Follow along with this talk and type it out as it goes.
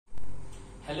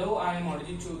Hello, I am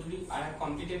Arijit Chowdhuri. I have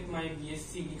completed my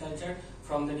BSc Agriculture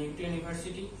from the Newton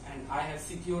University and I have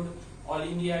secured All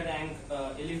India rank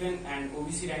 11 and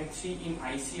OBC rank 3 in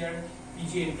ICAR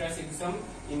PG entrance exam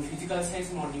in Physical Science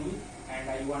module, and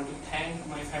I want to thank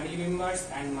my family members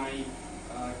and my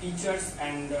teachers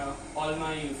and all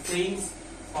my friends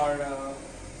for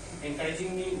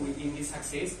encouraging me in this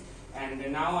success. And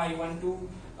now I want to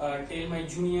tell my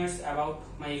juniors about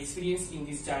my experience in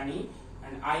this journey.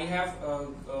 And I have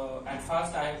at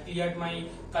first I have cleared my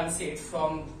concept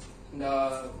from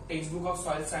the textbook of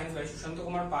Soil Science by Sushant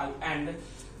Kumar Pal and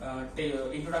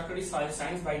Introductory Soil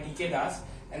Science by D.K. Das,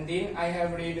 and then I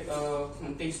have read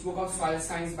textbook of Soil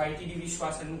Science by T.D.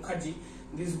 Vishwas and Mukherjee.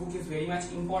 This book is very much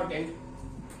important,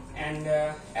 and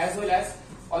as well as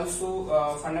also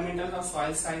Fundamentals of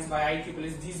Soil Science by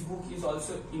ICAR. This book is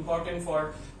also important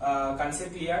for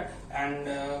concept clear, and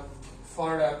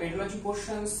for pedology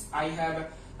portions, I have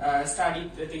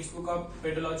studied the textbook of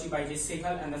pedology by J.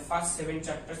 Seghal, and the first 7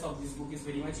 chapters of this book is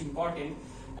very much important.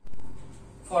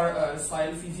 For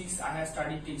soil physics, I have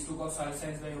studied textbook of Soil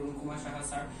Science by Arun Kumar Saha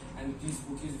sir, and this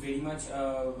book is very much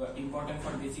important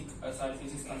for basic soil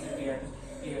physics concept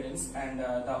clearance, and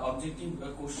the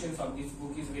objective questions of this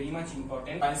book is very much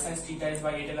important. Soil Science treatise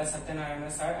by Etala Satyanarayana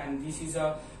sir, and this is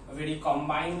a very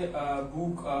combined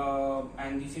book,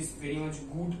 and this is very much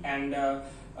good, and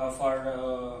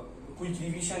for quick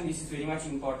revision this is very much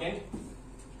important.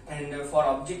 And for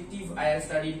objective, I have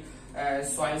studied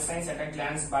Soil Science at a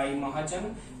Glance by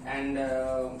Mahajan, and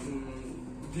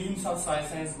Glimpse of Soil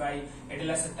Science by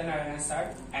Etala Satyanarayana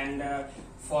sir, and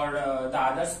for the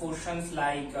others portions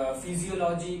like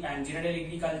physiology and general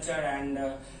agriculture and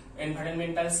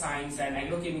environmental science and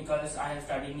agrochemicals, I have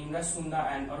studied Nimraj Sunda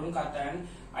and Arun Katayan.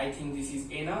 I think this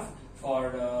is enough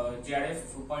for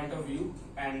JRF point of view,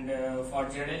 and for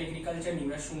general agriculture,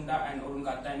 Nimraj Sunda and Arun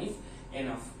Katayan is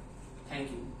enough.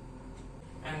 Thank you.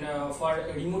 And for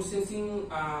remote sensing,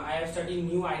 I have studied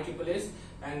new IEEEs,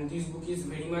 and this book is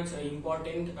very much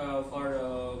important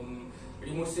for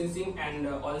remote sensing. And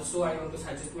also I want to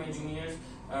suggest my juniors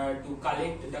to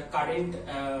collect the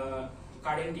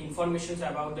current information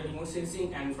about the remote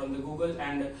sensing and from the Google,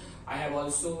 and I have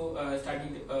also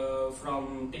studied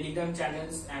from Telegram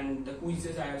channels, and the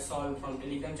quizzes I have solved from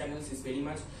Telegram channels is very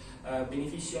much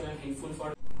beneficial and helpful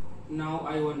for. Now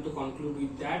I want to conclude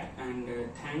with that, and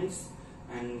thanks,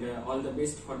 and all the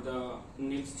best for the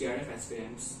next JRF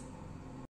aspirants.